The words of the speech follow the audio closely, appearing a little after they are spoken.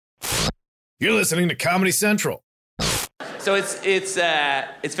You're listening to Comedy Central. So it's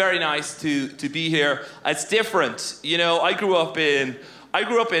very nice to be here. It's different, you know. I grew up in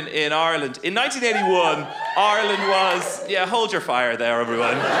Ireland. In 1981, Ireland was hold your fire there,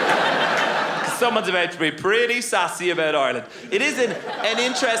 everyone. Someone's about to be pretty sassy about Ireland. It is an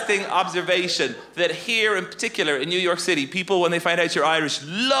interesting observation that here, in particular, in New York City, people, when they find out you're Irish,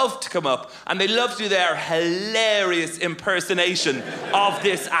 love to come up and they love to do their hilarious impersonation of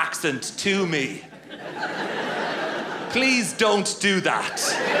this accent to me. Please don't do that.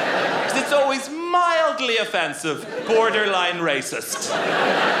 Because it's always mildly offensive, borderline racist.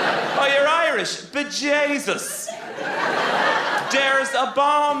 Oh, you're Irish? Bejesus. There's a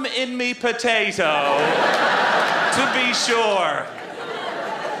bomb in me potato, to be sure.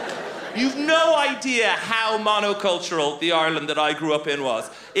 You've no idea how monocultural the Ireland that I grew up in was.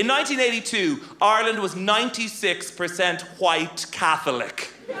 In 1982, Ireland was 96% white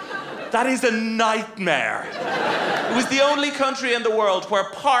Catholic. That is a nightmare. It was the only country in the world where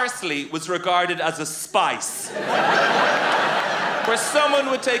parsley was regarded as a spice. Where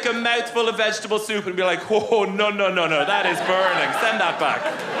someone would take a mouthful of vegetable soup and be like, oh, no, that is burning. Send that back.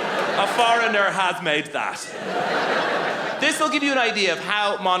 A foreigner has made that. This will give you an idea of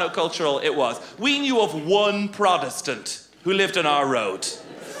how monocultural it was. We knew of one Protestant who lived on our road,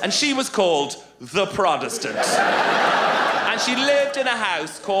 and she was called the Protestant. And she lived in a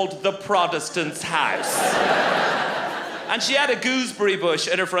house called the Protestant's house. And she had a gooseberry bush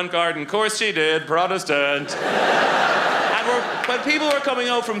in her front garden. Of course she did, Protestant. And when people were coming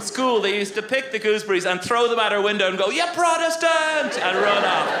home from school, they used to pick the gooseberries and throw them at her window and go, "Yeah, Protestant!" and run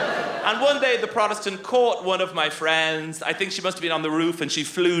off. And one day the Protestant caught one of my friends. I think she must have been on the roof and she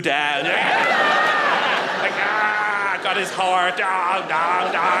flew down. Got his heart down.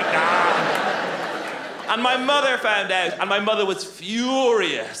 And my mother found out, and my mother was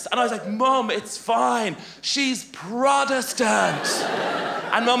furious. And I was like, "Mum, it's fine. She's Protestant."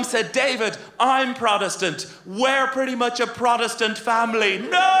 And Mum said, "David, I'm Protestant. We're pretty much a Protestant family." No!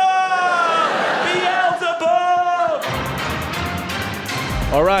 Beelzebub!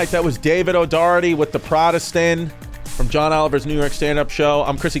 All right, that was David O'Doherty with The Protestant from John Oliver's New York stand-up show.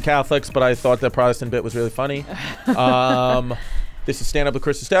 I'm Chrissy Catholics, but I thought that Protestant bit was really funny. This is Stand Up with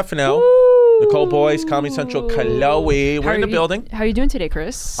Chris Stefano. Nicole Boyce, Comedy Central, Chloe. We're in the building. How are you doing today,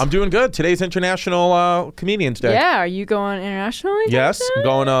 Chris? I'm doing good. Today's International Comedians Day. Yeah, are you going internationally? Yes, I'm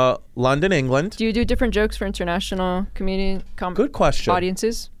going to London, England. Do you do different jokes for international comedian Good question.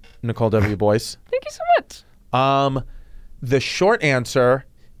 audiences? Nicole W. Boyce. Thank you so much. The short answer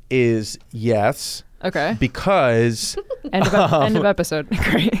is yes. Okay. Because... End of episode.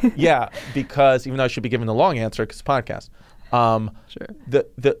 Great. Yeah, because even though I should be giving the long answer because it's a podcast.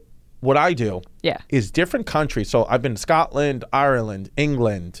 Sure. What I do Yeah. is different countries. So I've been to Scotland, Ireland,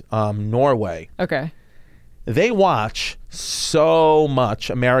 England, Norway. Okay. They watch so much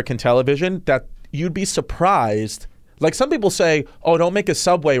American television that you'd be surprised. Like some people say, "Oh, don't make a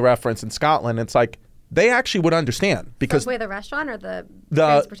Subway reference in Scotland." It's like they actually would understand because Subway, the restaurant, or the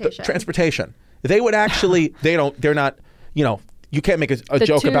transportation. transportation? Transportation. They would actually. They're not. You know. You can't make a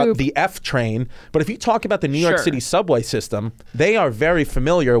joke about the F train, but if you talk about the New York City subway system, they are very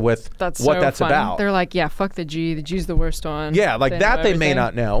familiar with that's about. They're like, yeah, fuck the G. The G's the worst one. Yeah, like that they may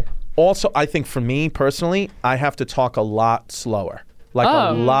not know. Also, I think for me personally, I have to talk a lot slower. Like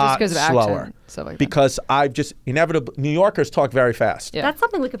a lot just of slower. Accent, stuff like that. Because I've just inevitably, New Yorkers talk very fast. Yeah. That's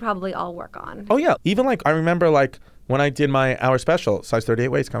something we could probably all work on. Oh yeah, even like I remember like when I did my hour special, Size 38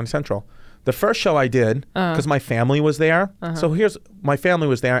 Ways, Comedy Central. The first show I did, because my family was there. So my family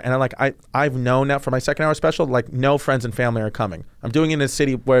was there, and I've known now for my second hour special, like no friends and family are coming. I'm doing it in a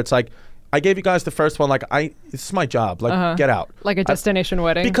city where it's like, I gave you guys the first one, like this is my job, like get out. Like a destination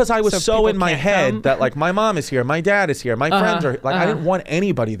wedding. Because I was so in my head come. that like my mom is here, my dad is here, my friends are like, I didn't want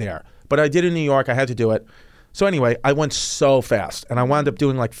anybody there. But I did in New York, I had to do it. So anyway, I went so fast, and I wound up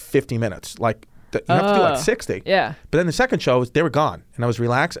doing like 50 minutes, like you have to do like 60. Yeah. But then the second show, they were gone, and I was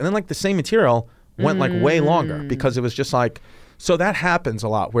relaxed. And then like the same material went like way longer because it was just like, so that happens a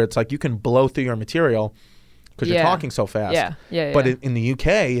lot where it's like you can blow through your material because you're talking so fast. Yeah. But in the UK,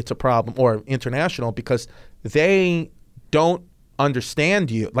 it's a problem, or international, because they don't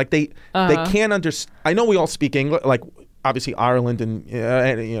understand you. Like they can't understand. I know we all speak English, like obviously Ireland and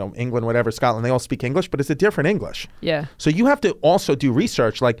England, whatever, Scotland, they all speak English, but it's a different English. Yeah. So you have to also do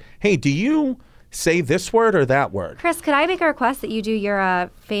research like, hey, do you say this word or that word? Chris, could I make a request that you do your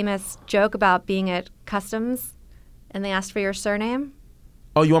famous joke about being at customs and they asked for your surname?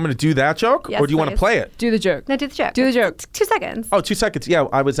 Oh, you want me to do that joke? Yes, or do you want to please. play it? Do the joke. No, do the joke. Do the joke. 2 seconds. Oh, 2 seconds. Yeah,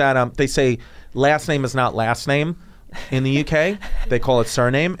 I was at, they say last name is not last name. in the UK. They call it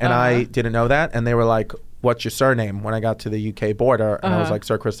surname, and I didn't know that. And they were like, "What's your surname?" When I got to the UK border, and I was like,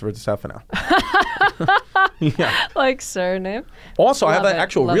 "Sir Christopher DiStefano." Yeah. Like surname. Also, I have Love an it.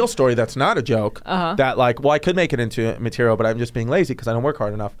 actual Love real it. story that's not a joke. That like, well, I could make it into material, but I'm just being lazy because I don't work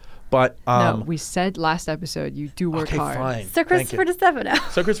hard enough. But No, we said last episode you do work okay, hard. fine. Sir Christopher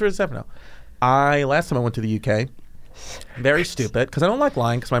DiStefano. So Christopher DiStefano. Last time I went to the UK, very stupid because I don't like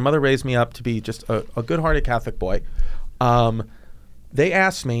lying because my mother raised me up to be just a good-hearted Catholic boy. They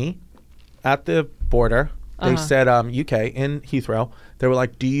asked me at the border. They said UK in Heathrow. They were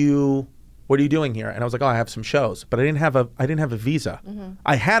like, what are you doing here? And I was like, oh, I have some shows, but I didn't have a visa.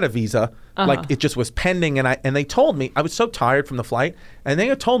 I had a visa, like it just was pending, and they told me I was so tired from the flight, and they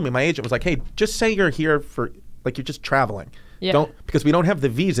had told me, my agent was like, hey, just say you're here for like you're just traveling. Yeah. Because we don't have the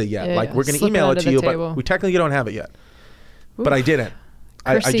visa yet. Yeah, like yeah. we're going to Slip it email it under to the you, table. but we technically don't have it yet. But I didn't.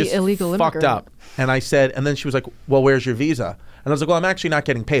 I Cursey just illegal fucked immigrant. up, and I said, and then she was like, well, where's your visa? And I was like, well, I'm actually not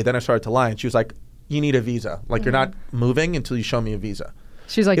getting paid. Then I started to lie, and she was like, you need a visa. Like you're not moving until you show me a visa.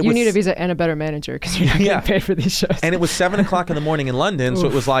 She's like, It you was- need a visa and a better manager because you're not Yeah. getting paid for these shows. And it was 7 o'clock in the morning in London, so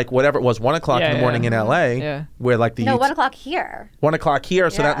it was like whatever it was, 1 o'clock in Yeah, the morning yeah. in LA, Yeah. where like the No, youths- 1 o'clock here. 1 o'clock here.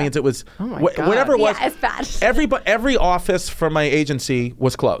 So that Yeah. means it was Oh my whatever it God. was. Yeah, it's bad. Every office from my agency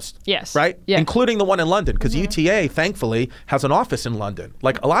was closed. Yes. Right? Yeah. Including the one in London, because UTA, thankfully, has an office in London.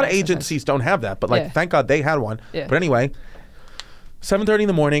 Like a lot of Nice, nice, agencies don't have that, but like Yeah. thank God they had one. Yeah. But anyway, 7:30 in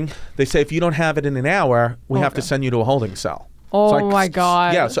the morning, they say if you don't have it in an hour, we have to Okay. send you to a holding cell. Oh So my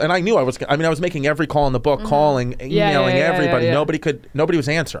God. Yeah. So and I knew I was making every call in the book, calling, emailing yeah, everybody. yeah. Nobody was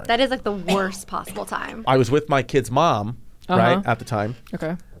answering. That is like the worst possible time. I was with my kid's mom, right, at the time.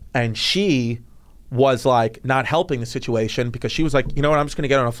 Okay. And she was like not helping the situation because she was like, you know what, I'm just going to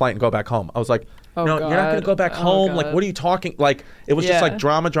get on a flight and go back home. I was like, Oh, no, you're not going to God. go back Oh, home. Like, God. what are you talking? Like, it was just Yeah. like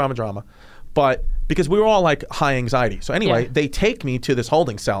drama. But because we were all like high anxiety. So anyway, Yeah. they take me to this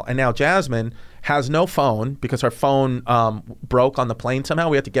holding cell. And now Jasmine has no phone because her phone broke on the plane somehow.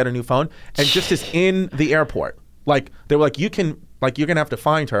 We had to get a new phone. And just is in the airport. Like, they were like, you're going to have to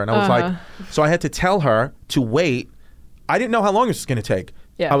find her. And I was like, so I had to tell her to wait. I didn't know how long this was going to take.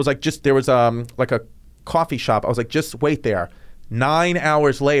 Yeah. I was like, there was like a coffee shop. I was like, just wait there. 9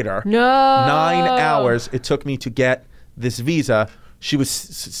 hours later. No. 9 hours it took me to get this visa. She was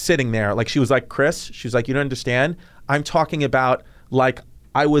sitting there. Like, she was like, Chris, she was like, you don't understand. I'm talking about like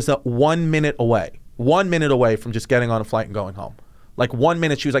I was 1 minute away. 1 minute away from just getting on a flight and going home. Like 1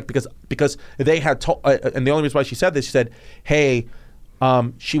 minute. She was like, because they had told, and the only reason why she said this, she said, hey,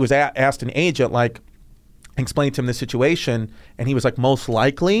 she was asked an agent, like, explained to him the situation, and he was like, most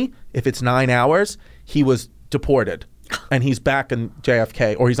likely, if it's 9 hours, he was deported, and he's back in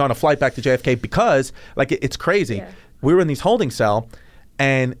JFK, or he's on a flight back to JFK because, like, it's crazy. Yeah. We were in these holding cell,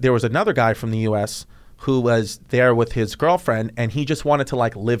 and there was another guy from the U.S. who was there with his girlfriend, and he just wanted to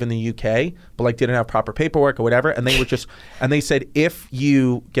like live in the UK, but like didn't have proper paperwork or whatever, and they were just, and they said if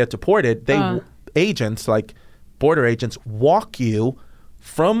you get deported, agents, like border agents, walk you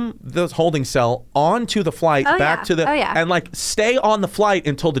from the holding cell onto the flight back to the and like stay on the flight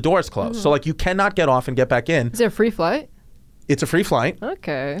until the doors close. So like you cannot get off and get back in. Is it a free flight? It's a free flight.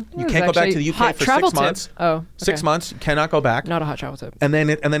 Okay. You can't go back to the UK for 6 months. Oh, okay. 6 months, you cannot go back. Not a hot travel tip. And then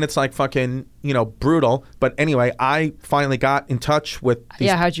it's like fucking, brutal. But anyway, I finally got in touch with these.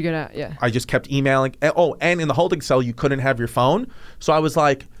 Yeah, how'd you get out? Yeah. I just kept emailing. Oh, and in the holding cell, you couldn't have your phone. So I was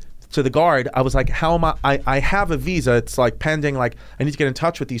like, to the guard, I was like, how am I have a visa. It's like pending. Like, I need to get in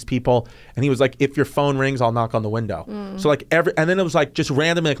touch with these people. And he was like, if your phone rings, I'll knock on the window. So like and then it was like just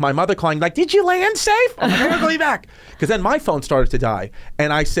randomly, like my mother calling, like, did you land safe? I'm like, I'm gonna call you back. Because then my phone started to die.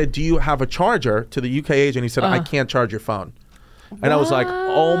 And I said, do you have a charger to the UK agent? He said, I can't charge your phone. And I was like,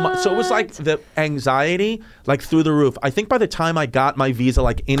 oh my. So it was like the anxiety, like through the roof. I think by the time I got my visa,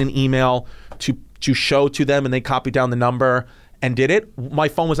 like in an email to show to them, and they copied down the number and did it, my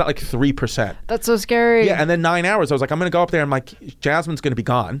phone was at like 3%. That's so scary. Yeah, and then 9 hours, I was like, I'm going to go up there and like, Jasmine's going to be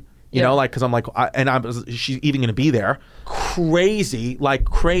gone. You know, like, because I'm like, she's even going to be there. Crazy, like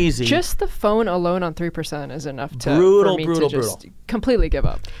crazy. Just the phone alone on 3% is enough to Brutal, for me brutal, to just brutal. completely give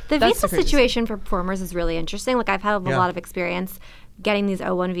up. The That's visa craziest. situation for performers is really interesting. Like I've had a Yeah. lot of experience getting these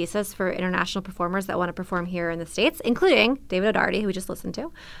O1 visas for international performers that want to perform here in the States, including David O'Doherty, who we just listened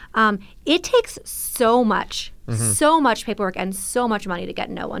to. It takes so much paperwork and so much money to get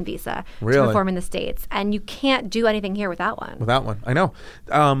an O1 visa to Really? perform in the States. And you can't do anything here without one. Without one, I know.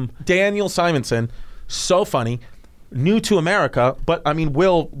 Daniel Simonson, so funny. new to America, but I mean,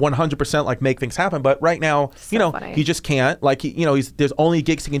 will 100% like make things happen. But right now, funny. he just can't. Like, there's only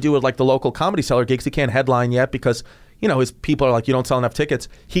gigs he can do with like the local Comedy Cellar gigs. He can't headline yet because his people are like, you don't sell enough tickets.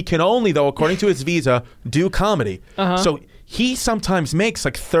 He can only, though, according to his visa, do comedy. So he sometimes makes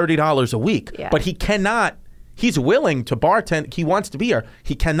like $30 a week, but he cannot. He's willing to bartend. He wants to be here.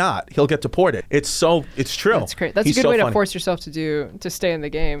 He cannot. He'll get deported. It's true. That's great. That's He's a good so way funny. to force yourself to stay in the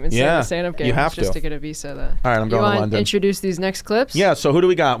game and stay in the stand-up game. You have just to get a visa. All right, I'm going to London. Introduce these next clips? Yeah, so who do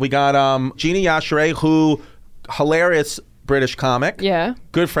we got? We got Jeannie Yashere, who, hilarious British comic. Yeah.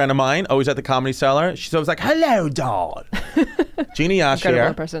 Good friend of mine, always at the Comedy Cellar. She's always like, hello, doll. Jeannie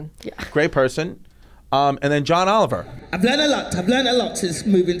Incredible Yashere. person. Yeah. Great person. And then John Oliver. I've learned a lot since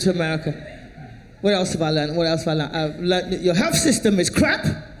moving to America. What else have I learned? I've learned that your health system is crap.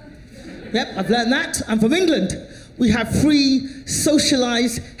 Yep, I've learned that. I'm from England. We have free,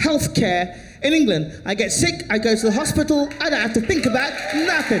 socialized health care in England. I get sick, I go to the hospital, I don't have to think about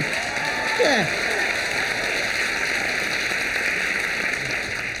nothing. Yeah.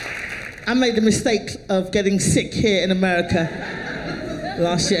 I made the mistake of getting sick here in America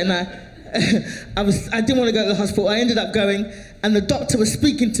last year, and I didn't want to go to the hospital. I ended up going, and the doctor was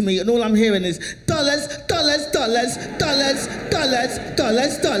speaking to me, and all I'm hearing is dollars, dollars, dollars, dollars, dollars,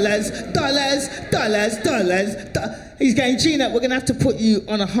 dollars, dollars, dollars, dollars, dollars. He's going, Gina, we're going to have to put you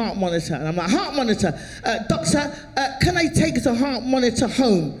on a heart monitor. And I'm like, heart monitor? Doctor, can I take the heart monitor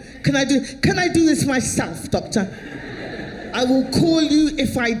home? Can I do this myself, doctor? I will call you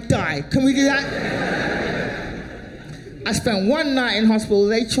if I die. Can we do that? I spent one night in hospital.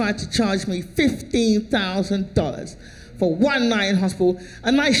 They tried to charge me $15,000 for one night in hospital,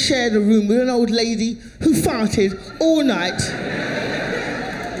 and I shared a room with an old lady who farted all night.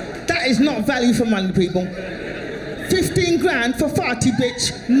 That is not value for money, people. 15 grand for farty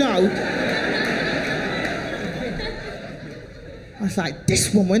bitch? No. I was like,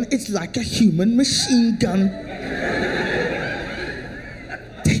 this woman is like a human machine gun.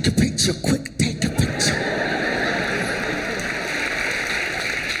 Take a picture, quick, take a picture.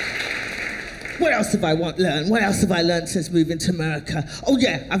 What else have I learned? What else have I learned since moving to America? Oh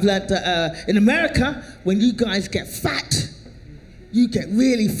yeah, I've learned that in America, when you guys get fat, you get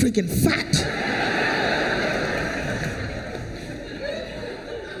really friggin' fat.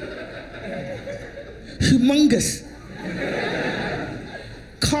 Humongous.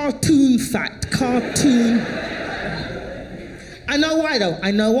 Cartoon fat, cartoon. I know why though,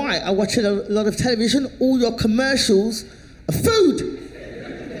 I know why. I watch a lot of television, all your commercials are food.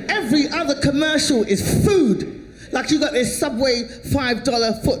 Every other commercial is food. Like you got this Subway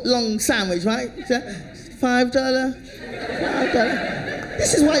 $5 foot-long sandwich, right? $5? $5?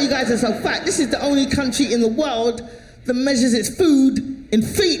 This is why you guys are so fat. This is the only country in the world that measures its food in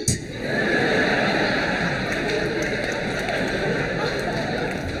feet.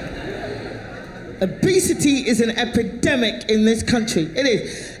 Obesity is an epidemic in this country. It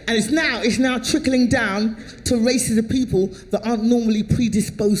is. And it's now trickling down to races of people that aren't normally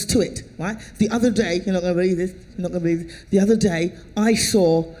predisposed to it, right? The other day, you're not going to believe this, the other day, I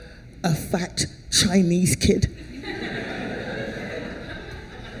saw a fat Chinese kid.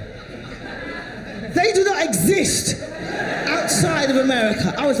 They do not exist outside of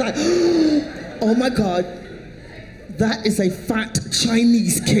America. I was like, oh my God, that is a fat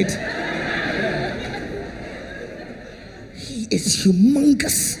Chinese kid. It's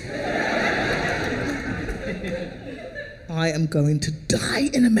humongous. I am going to die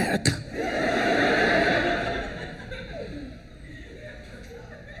in America.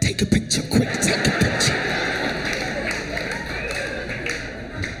 Take a picture, quick, take a picture.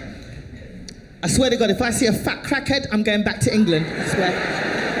 I swear to God, if I see a fat crackhead, I'm going back to England, I swear.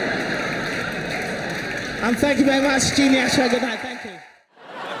 And thank you very much, Jeannie Yashere. Good night, thank you.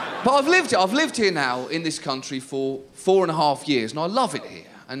 But I've lived here now in this country for 4.5 years, and I love it here.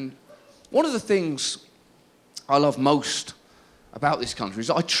 And one of the things I love most about this country is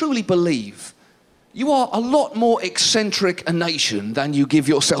that I truly believe you are a lot more eccentric a nation than you give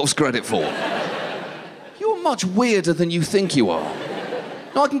yourselves credit for. You are much weirder than you think you are.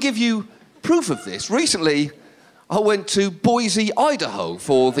 Now, I can give you proof of this. Recently, I went to Boise, Idaho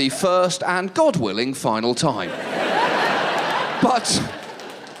for the first and, God willing, final time. But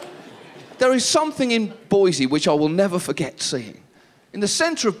there is something in Boise which I will never forget seeing. In the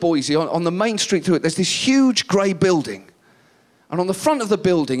centre of Boise, on the main street through it, there's this huge grey building. And on the front of the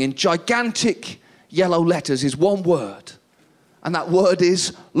building, in gigantic yellow letters, is one word. And that word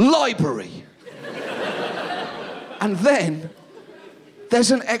is library. And then there's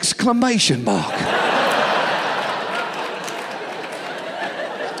an exclamation mark.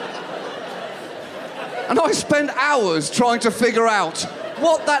 And I spent hours trying to figure out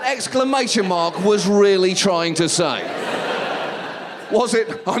what that exclamation mark was really trying to say. Was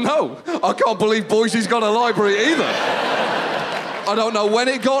it, I know, I can't believe Boise's got a library either. I don't know when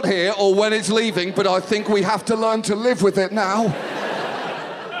it got here or when it's leaving, but I think we have to learn to live with it now.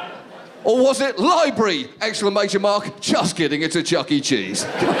 Or was it library, exclamation mark, just kidding, it's a Chuck E. Cheese.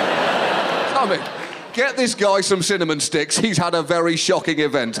 Come in, get this guy some cinnamon sticks, he's had a very shocking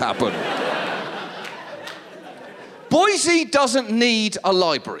event happen. Boise doesn't need a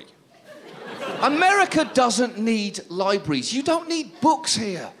library. America doesn't need libraries. You don't need books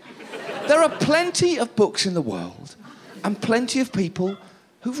here. There are plenty of books in the world and plenty of people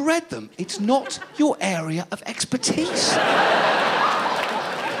who've read them. It's not your area of expertise.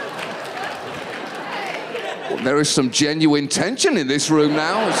 Well, there is some genuine tension in this room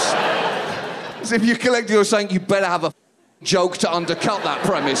now. As if your collective are saying you better have a joke to undercut that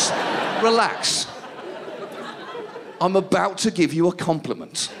premise. Relax. I'm about to give you a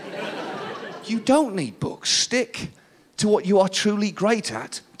compliment. You don't need books. Stick to what you are truly great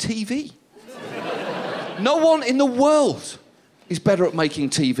at, TV. No one in the world is better at making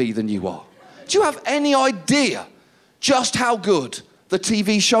TV than you are. Do you have any idea just how good the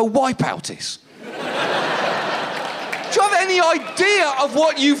TV show Wipeout is? Do you have any idea of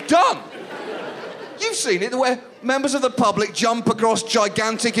what you've done? You've seen it, where members of the public jump across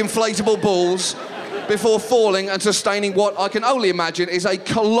gigantic inflatable balls before falling and sustaining what I can only imagine is a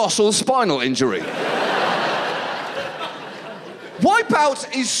colossal spinal injury.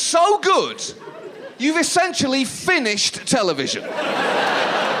 Wipeout is so good, you've essentially finished television.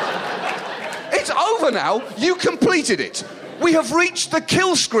 It's over now. You completed it. We have reached the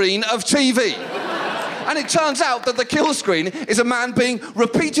kill screen of TV. And it turns out that the kill screen is a man being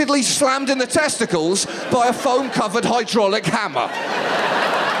repeatedly slammed in the testicles by a foam-covered hydraulic hammer.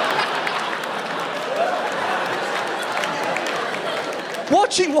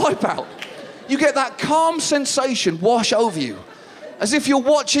 Watching Wipeout, you get that calm sensation wash over you, as if you're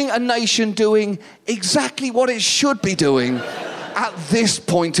watching a nation doing exactly what it should be doing at this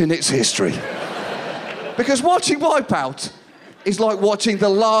point in its history. Because watching Wipeout is like watching the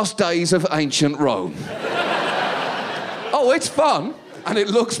last days of ancient Rome. Oh, it's fun, and it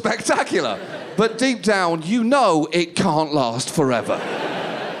looks spectacular, but deep down, you know it can't last forever.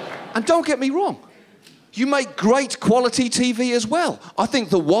 And don't get me wrong, you make great quality TV as well. I think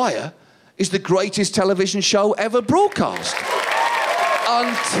The Wire is the greatest television show ever broadcast.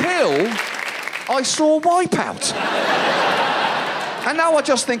 Until I saw Wipeout. And now I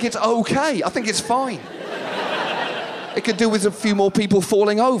just think it's okay. I think it's fine. It could do with a few more people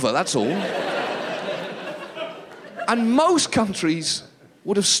falling over, that's all. And most countries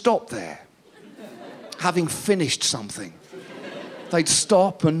would have stopped there, having finished something. They'd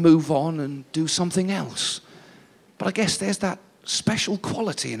stop and move on and do something else. But I guess there's that special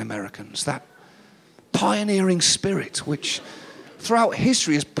quality in Americans, that pioneering spirit, which throughout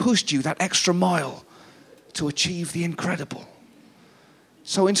history has pushed you that extra mile to achieve the incredible.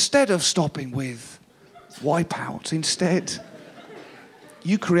 So instead of stopping with Wipeout, instead,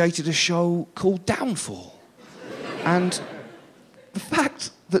 you created a show called Downfall. And the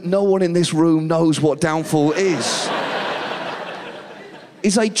fact that no one in this room knows what Downfall is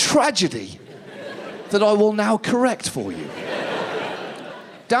a tragedy that I will now correct for you.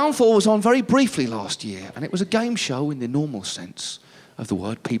 Downfall was on very briefly last year, and it was a game show in the normal sense of the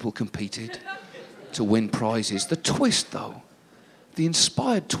word. People competed to win prizes. The twist, though, the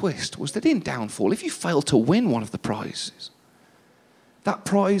inspired twist, was that in Downfall, if you failed to win one of the prizes, that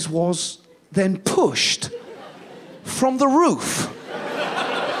prize was then pushed from the roof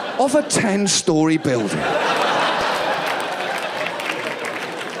of a 10-story building.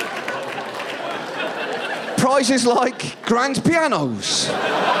 Prizes like grand pianos,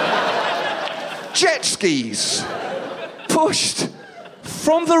 jet skis, pushed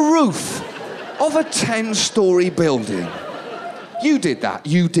from the roof of a 10-story building. You did that,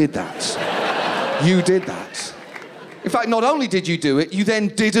 you did that, you did that. In fact, not only did you do it, you then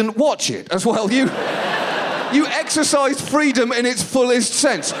didn't watch it as well. You exercised freedom in its fullest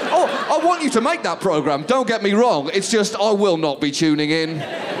sense. Oh, I want you to make that programme, don't get me wrong. It's just I will not be tuning in.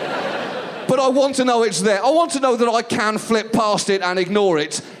 But I want to know it's there. I want to know that I can flip past it and ignore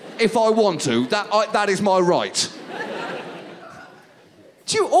it if I want to. That is my right.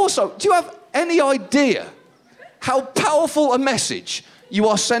 Do you have any idea how powerful a message you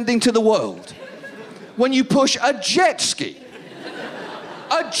are sending to the world when you push a jet ski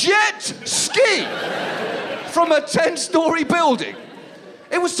from a 10-story building?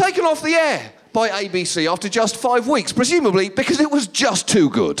 It was taken off the air by ABC after just 5 weeks, presumably because it was just too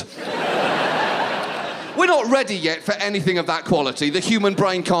good. We're not ready yet for anything of that quality. The human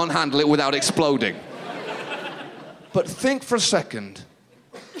brain can't handle it without exploding. But think for a second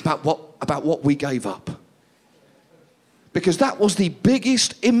about what we gave up. Because that was the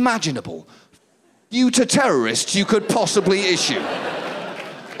biggest imaginable you to terrorists you could possibly issue.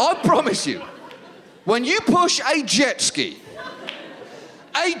 I promise you, when you push a jet ski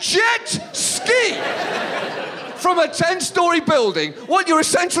from a 10-story building, what you're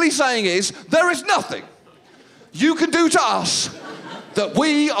essentially saying is, there is nothing you can do to us that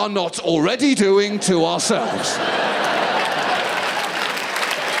we are not already doing to ourselves.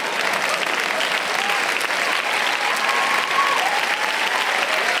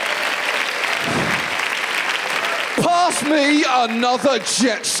 Pass me another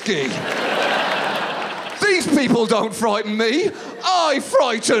jet ski. These people don't frighten me. I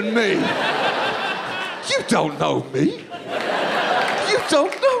frighten me. You don't know me. You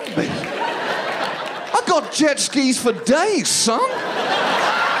don't know me. I got jet skis for days, son.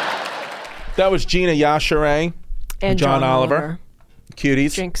 That was Gina Yashere And John Oliver.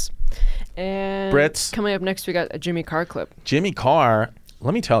 Cuties. Jinx. And Brits. coming up next, we got a Jimmy Carr clip. Jimmy Carr,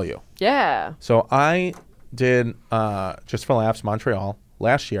 let me tell you. Yeah. So I did Just for Laughs Montreal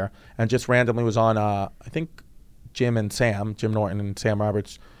last year and just randomly was on, I think, Jim Norton and Sam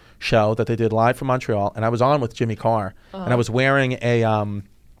Roberts' show that they did live from Montreal. And I was on with Jimmy Carr. And I was wearing a, I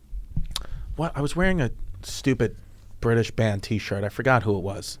was wearing a stupid British band T-shirt. I forgot who it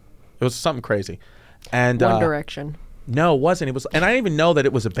was. It was something crazy. And One Direction. No, it wasn't. It was, and I didn't even know that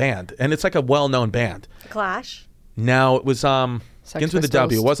it was a band. And it's like a well-known band. Clash. No, it was begins with a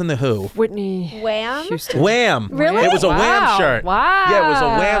W. It wasn't the Who. Whitney Wham? Houston. Wham. Really? It was a Wow. Wham shirt. Wow. Yeah, it was a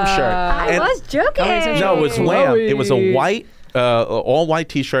Wham shirt. I And- was joking. No, it was Wham. Chloe. It was a white, all white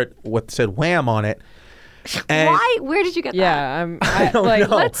T-shirt with said Wham on it. And Why? Where did you get that? Yeah, I don't like,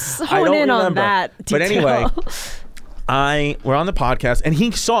 know. let's I hone don't in on remember. that detail. But anyway, we're on the podcast, and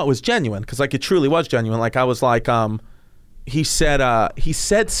he saw it was genuine because like it truly was genuine. Like I was like, he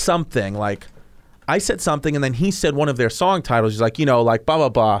said something like, I said something, and then he said one of their song titles. He's like, like blah blah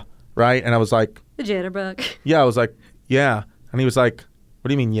blah, right? And I was like, The Jitterbug. yeah. I was like, yeah. And he was like, what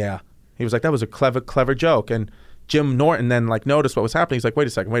do you mean, yeah? He was like, that was a clever joke. And Jim Norton then like noticed what was happening. He's like, wait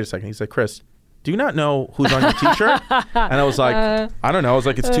a second. He's like, Chris, do you not know who's on your T-shirt? And I was like, I don't know. I was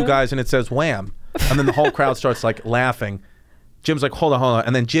like, it's two guys and it says Wham. And then the whole crowd starts like laughing. Jim's like, hold on.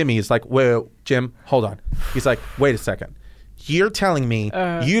 And then Jimmy is like, wait, Jim, hold on. He's like, wait a second. You're telling me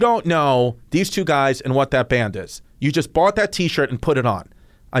you don't know these two guys and what that band is. You just bought that T-shirt and put it on.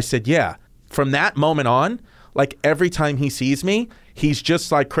 I said, yeah. From that moment on, like every time he sees me, he's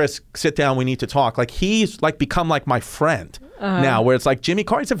just like, Chris, sit down. We need to talk. Like he's like become like my friend now, where it's like Jimmy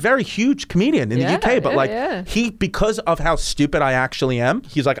Carr, he's a very huge comedian in the UK, but he, because of how stupid I actually am,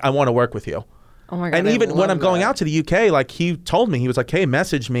 he's like, I want to work with you. Oh my God, and I even when love I'm going that. out to the UK, like he told me, he was like, hey,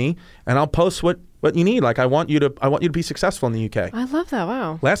 message me and I'll post what you need. Like I want you to be successful in the UK. I love that.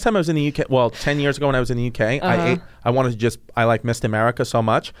 Wow. Last time I was in the UK, well, 10 years ago when I was in the UK, I like missed America so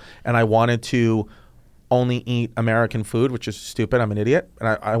much, and I wanted to only eat American food, which is stupid. I'm an idiot.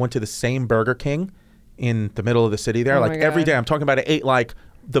 And I went to the same Burger King in the middle of the city there. Oh like my every God. day, I'm talking about I ate like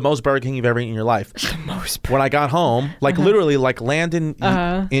the most Burger King you've ever eaten in your life. The most. When I got home, like literally like land in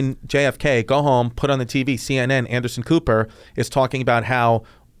JFK, go home, put on the TV, CNN, Anderson Cooper is talking about how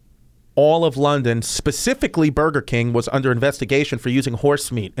all of London, specifically Burger King, was under investigation for using horse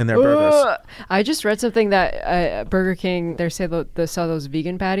meat in their burgers. I just read something that Burger King, they sell those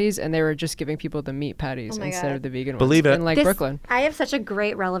vegan patties, and they were just giving people the meat patties Oh my instead God. of the vegan Believe ones. it. In like This- Brooklyn. I have such a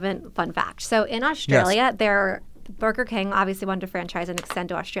great, relevant fun fact. So in Australia, Burger King obviously wanted to franchise and extend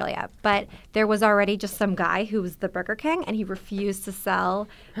to Australia, but there was already just some guy who was the Burger King, and he refused to sell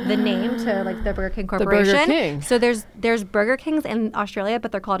the name to like the Burger King Burger Corporation. King. So there's Burger Kings in Australia,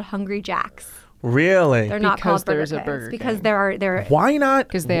 but they're called Hungry Jacks. Really? They're not Because called Burger there's a Kings Burger because King. there. Why not?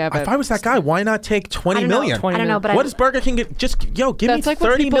 'Cause they have If a- I was that guy, why not take 20 I don't know. million? 20 I don't know, but What does Burger King get? Just, give That's me like what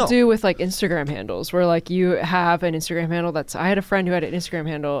 30 people mil. do with like Instagram handles, where like you have an Instagram handle I had a friend who had an Instagram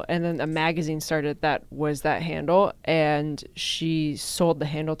handle, and then a magazine started that was that handle, and she sold the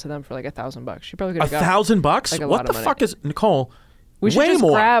handle to them for like $1,000. She probably could have got $1,000? like a What lot the of money. fuck is Nicole? We should way just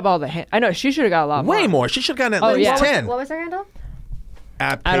more. grab all the. I know she should have got a lot more. Way more. She should have gotten at Oh, least yeah. 10. What was their handle?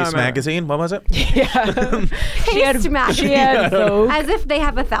 At I don't Pace remember. Magazine. What was it? Yeah. she had Magazine. She had Vogue. As if they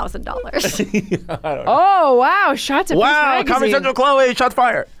have $1,000. Oh wow! Shots at Pace Wow. Magazine. Comedy Central Chloe. Shots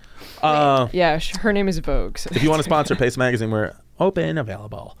fired. Yeah, her name is Vogue. So. If you want to sponsor Pace Magazine, we're open,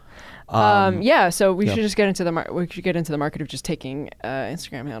 available. Yeah, so we should just get into the market of just taking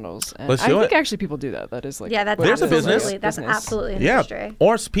Instagram handles. And Let's I do think it. actually people do that. That is like Yeah, that's There's a absolutely business. that's absolutely an Yeah. industry.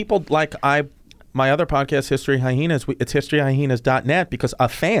 Or people like I my other podcast, History Hyenas, it's historyhyenas.net because a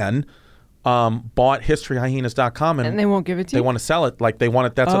fan bought historyhyenas.com And they won't give it to they you? want to sell it. Like they want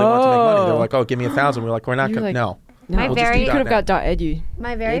it. That's how they want to make money. They're Oh. like, oh, give me 1,000. We're like, we're not You're going to. like, No. My We'll just do very- You could have .net. got .edu.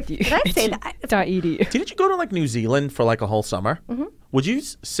 My very Edu. did I say that? .edu. Didn't you go to like New Zealand for like a whole summer? Mm-hmm. Would you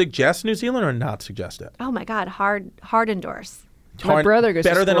suggest New Zealand or not suggest it? Oh my God, hard endorse. My brother goes to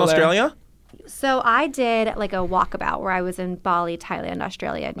better than school there. Australia. So I did like a walkabout where I was in Bali, Thailand,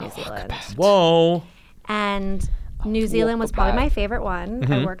 Australia, and New Zealand. Whoa. And New Zealand was probably my favorite one.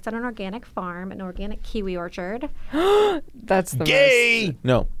 Mm-hmm. I worked on an organic farm, an organic kiwi orchard. That's the Gay.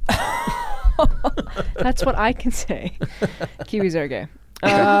 No. That's what I can say. Kiwis are gay.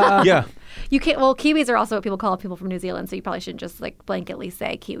 Yeah. You can't. Well, kiwis are also what people call people from New Zealand, so you probably shouldn't just like blanketly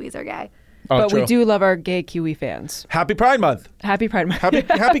say kiwis are gay. Oh, But we true. do love our gay Kiwi fans. Happy Pride Month. Happy Pride Month.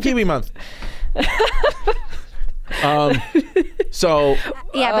 Happy Kiwi Month. So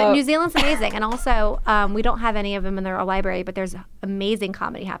Yeah, but New Zealand's amazing, and also we don't have any of them in our library, but there's amazing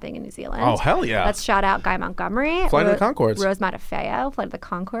comedy happening in New Zealand. Oh, hell yeah. Let's shout out Guy Montgomery, Flight of the Conchords. Rose Matafeo, Flight of the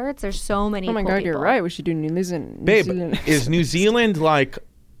Conchords. There's so many. Oh my cool God, people. you're right. We should do New Zealand. babe, is New Zealand like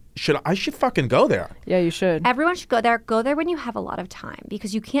I should fucking go there. Yeah, you should. Everyone should go there. Go there when you have a lot of time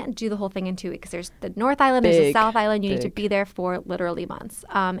because you can't do the whole thing in 2 weeks. There's the North Island, there's the Big, South Island. You need to big. be there for literally months.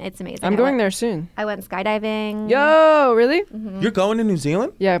 It's amazing. I'm going there soon. I went skydiving. Yo, really? Mm-hmm. You're going to New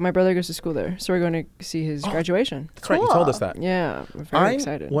Zealand? Yeah, my brother goes to school there, so we're going to see his graduation. That's right. You told us that. Yeah, we're very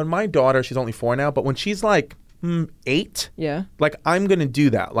excited. When my daughter, she's only 4 now, but when she's like 8, Yeah. like I'm gonna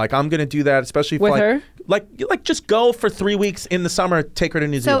do that. Like I'm gonna do that, especially for With like, her? like just go for 3 weeks in the summer. Take her to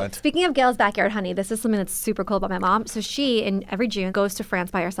New So Zealand. speaking of Gail's backyard honey, this is something that's super cool about my mom. So she, in every June, goes to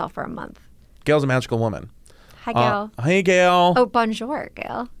France by herself for a month. Gail's a magical woman. Hi, Gail. Hey, Gail. Oh, bonjour,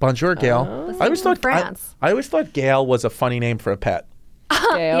 Gail. Bonjour, Gail. I always thought France. I always thought Gail was a funny name for a pet.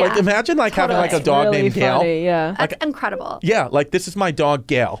 Gail. Like imagine like having like a dog really named Gail. funny, yeah. That's incredible. Yeah, like this is my dog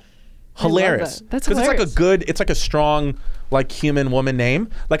Gail. Hilarious. that. That's it's like hilarious. it's like a strong like human woman name.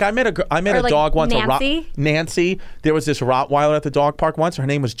 Like I met a Or like dog once. Nancy? Nancy. There was this Rottweiler at the dog park once. Her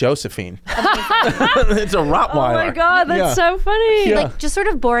name was Josephine. It's a Rottweiler. Oh my God, that's Yeah. so funny. Yeah. Like just sort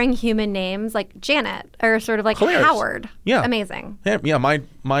of boring human names like Janet or sort of like Hilarious. Howard. Yeah. Amazing. Yeah, my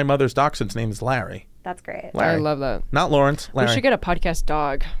mother's dachshund's name is Larry. That's great. I Larry. love that. Not Lawrence. Larry. We should get a podcast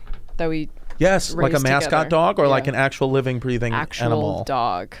dog that we yes, like a raise mascot together. dog or like Yeah. an actual living, breathing actual animal.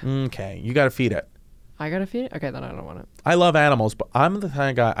 dog. Okay, you got to feed it. I gotta feed it. Okay, then I don't want it. I love animals, but I'm the kind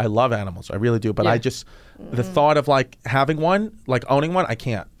of guy I love animals. I really do. But Yeah. I just the thought of like having one, like owning one, I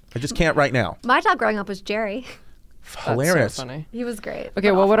can't. I just can't right now. My dog growing up was Jerry. Hilarious. So funny. He was great. Okay,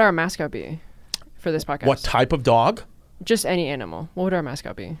 but what would awful. our mascot be for this podcast? What type of dog? Just any animal. What would our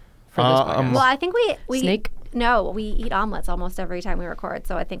mascot be for this podcast? Well, I think we Snake? No, we eat omelets almost every time we record,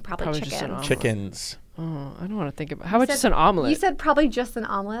 so I think probably Probably just an chicken. omelet. Chickens. Oh, I don't want to think about. How about just an omelet? You said probably just an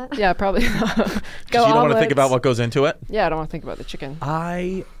omelet. yeah, probably. Go So you don't want to think about omelets. what goes into it? Yeah, I don't want to think about the chicken.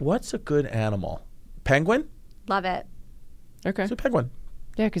 What's a good animal? Penguin? Love it. Okay. It's a penguin.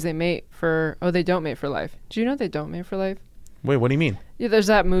 Yeah, because they mate for. Oh, they don't mate for life. Do you know they don't mate for life? Wait, what do you mean? Yeah, there's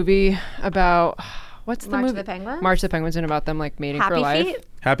that movie about. What's the March of movie? the Penguins? March of the Penguins, and about them like mating for Happy life. Feet.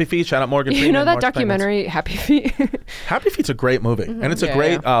 Happy Feet. Shout out Morgan Freeman. You know that March Penguins. documentary, Happy Feet? Happy Feet's a great movie, and it's a Yeah,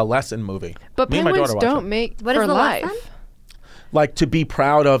 great yeah. lesson movie. But Me and my penguins daughter watch don't it. mate What for is the life. lesson? Like to be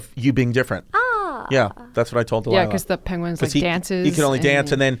proud of you being different. Ah. Yeah, that's what I told Yeah, Delilah. because the penguins 'Cause like dances. He can only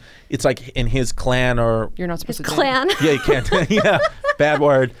dance, and then it's like in his clan or you're not supposed His to clan. yeah, you can't. Yeah, bad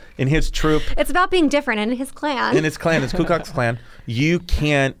word. In his troop, It's about being different in his clan. in his clan, his Ku Klux Klan, you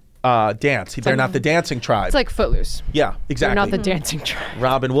can't dance. They're not the dancing tribe. It's like Footloose. yeah, exactly. They're not the dancing tribe.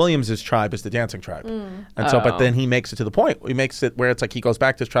 Robin Williams' tribe is the dancing tribe, and so. But Oh. then he makes it to the point. He makes it where it's like he goes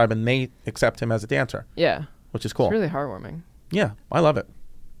back to his tribe, and they accept him as a dancer, Yeah. which is cool. It's really heartwarming. Yeah, I love it.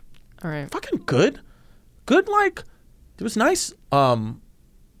 All right. Fucking good. Like it was nice.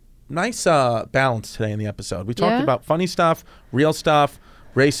 Nice balance today in the episode. We talked Yeah? about funny stuff, real stuff,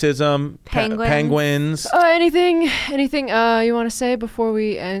 racism, Penguins. penguins. Anything you want to say before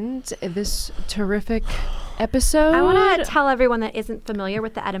we end this terrific episode? I want to tell everyone that isn't familiar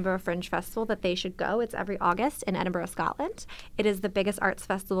with the Edinburgh Fringe Festival that they should go. It's every August in Edinburgh, Scotland. It is the biggest arts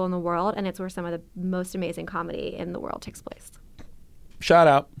festival in the world, and it's where some of the most amazing comedy in the world takes place. Shout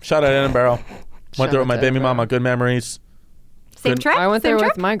out Edinburgh. Went there with out my to baby Edinburgh. mama. Good memories. Same Good. trip? I went Same there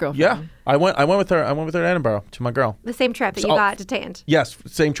trip? with my girlfriend. Yeah, I went with her. I went with her to Edinburgh to my girl. The same trip that So- you got detained. Yes,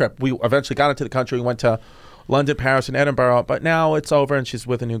 same trip. We eventually got into the country. We went to London, Paris, and Edinburgh. But now it's over, and she's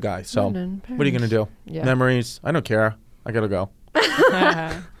with a new guy. So London, what are you gonna do? Yeah. Memories. I don't care. I gotta go.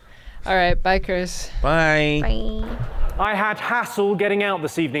 All right. Bye, Chris. Bye. Bye. I had hassle getting out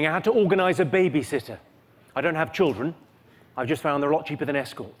this evening. I had to organise a babysitter. I don't have children. I've just found they're a lot cheaper than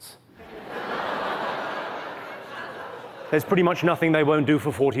escorts. There's pretty much nothing they won't do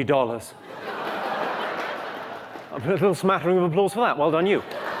for $40. A little smattering of applause for that. Well done, you.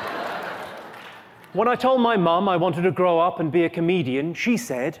 When I told my mum I wanted to grow up and be a comedian, she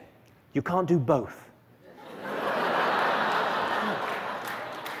said, "You can't do both."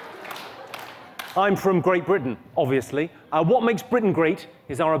 I'm from Great Britain, obviously. What makes Britain great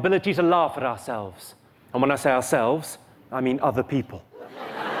is our ability to laugh at ourselves. And when I say ourselves, I mean other people.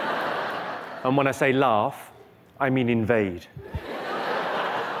 And when I say laugh, I mean invade.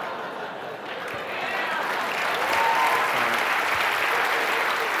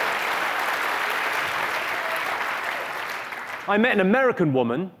 I met an American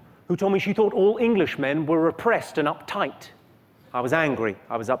woman who told me she thought all Englishmen were repressed and uptight. I was angry.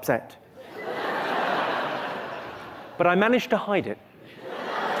 I was upset. But I managed to hide it.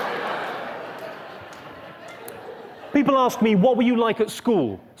 People ask me, what were you like at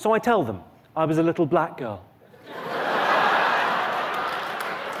school? So I tell them, I was a little black girl.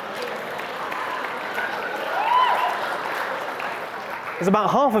 There's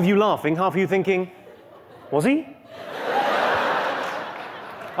about half of you laughing, half of you thinking, was he?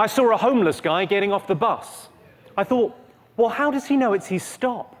 I saw a homeless guy getting off the bus. I thought, well, how does he know it's his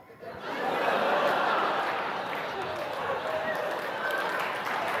stop?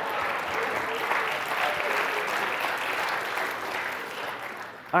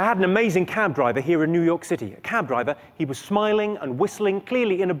 I had an amazing cab driver here in New York City. A cab driver, he was smiling and whistling,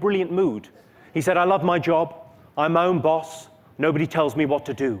 clearly in a brilliant mood. He said, "I love my job. I'm my own boss. Nobody tells me what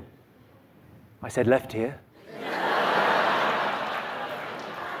to do." I said, "Left here."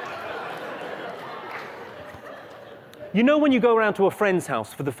 You know when you go around to a friend's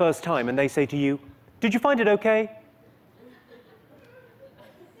house for the first time and they say to you, "Did you find it okay?"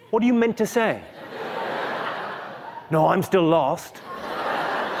 What are you meant to say? "No, I'm still lost."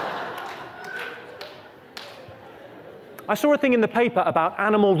 I saw a thing in the paper about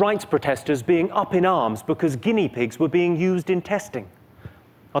animal rights protesters being up in arms because guinea pigs were being used in testing.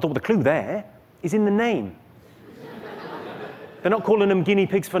 I thought the clue there is in the name. They're not calling them guinea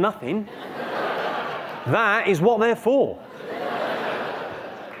pigs for nothing. That is what they're for.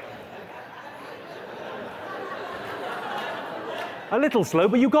 A little slow,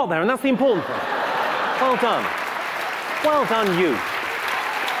 but you got there, and that's the important thing. Well done. Well done, you.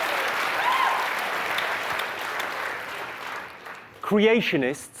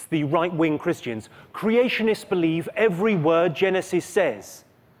 Creationists, the right-wing Christians, creationists believe every word Genesis says.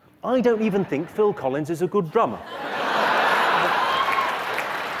 I don't even think Phil Collins is a good drummer.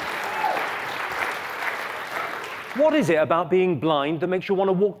 What is it about being blind that makes you want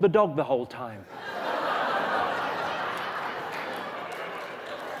to walk the dog the whole time?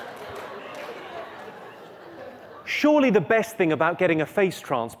 Surely the best thing about getting a face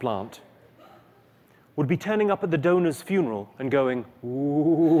transplant would be turning up at the donor's funeral and going,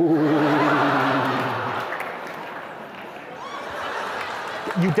 "Ooh."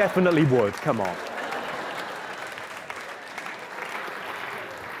 You definitely would, come on.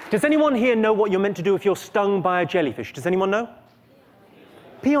 Does anyone here know what you're meant to do if you're stung by a jellyfish? Does anyone know?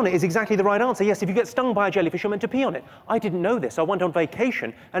 Pee on it is exactly the right answer. Yes, if you get stung by a jellyfish, you're meant to pee on it. I didn't know this. I went on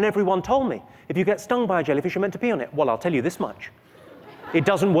vacation and everyone told me, if you get stung by a jellyfish, you're meant to pee on it. Well, I'll tell you this much. It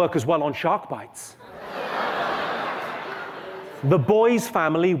doesn't work as well on shark bites. The boy's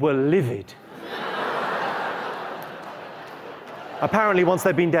family were livid. Apparently, once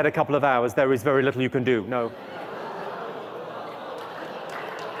they've been dead a couple of hours, there is very little you can do. No.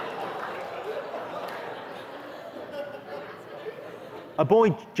 A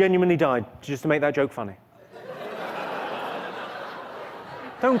boy genuinely died just to make that joke funny.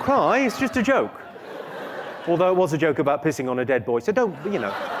 Don't cry, it's just a joke. Although it was a joke about pissing on a dead boy, so don't, you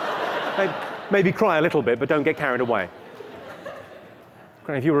know, maybe cry a little bit, but don't get carried away.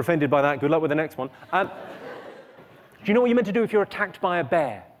 If you were offended by that, good luck with the next one. Do you know what you're meant to do if you're attacked by a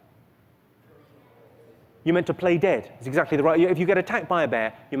bear? You're meant to play dead. It's exactly the right. If you get attacked by a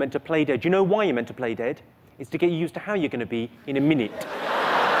bear, you're meant to play dead. Do you know why you're meant to play dead? It's to get you used to how you're going to be in a minute.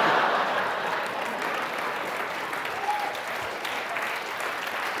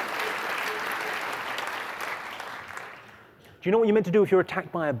 Do you know what you're meant to do if you're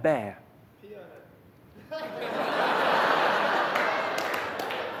attacked by a bear?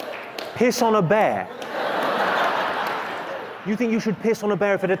 Piss on a bear. You think you should piss on a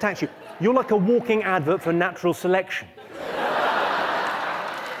bear if it attacks you? You're like a walking advert for natural selection.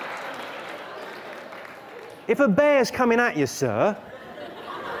 If a bear's coming at you, sir,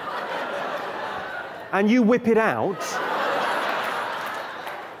 and you whip it out,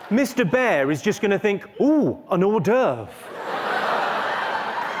 Mr. Bear is just going to think, ooh, an hors d'oeuvre.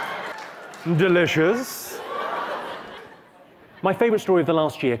 Delicious. My favourite story of the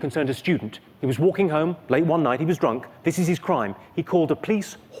last year concerned a student. He was walking home late one night. He was drunk. This is his crime. He called a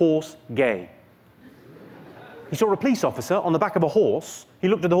police horse gay. He saw a police officer on the back of a horse. He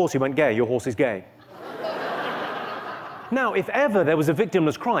looked at the horse. He went, gay, your horse is gay. Now, if ever there was a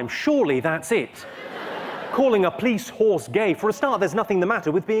victimless crime, surely that's it. Calling a police horse gay. For a start, there's nothing the matter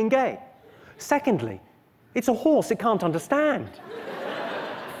with being gay. Secondly, it's a horse it can't understand.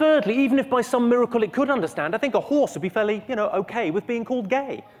 Thirdly, even if by some miracle it could understand, I think a horse would be fairly, okay with being called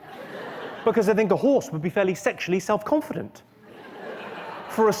gay. Because I think a horse would be fairly sexually self-confident.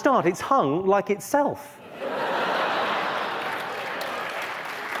 For a start, it's hung like itself.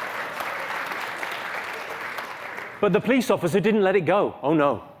 But the police officer didn't let it go. Oh,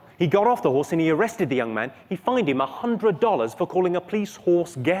 no. He got off the horse and he arrested the young man. He fined him $100 for calling a police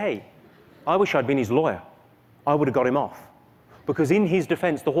horse gay. I wish I'd been his lawyer. I would have got him off. Because in his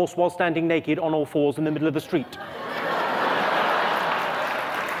defense, the horse was standing naked on all fours in the middle of the street.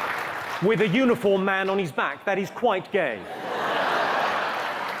 With a uniformed man on his back. That is quite gay.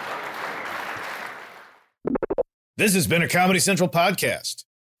 This has been a Comedy Central podcast.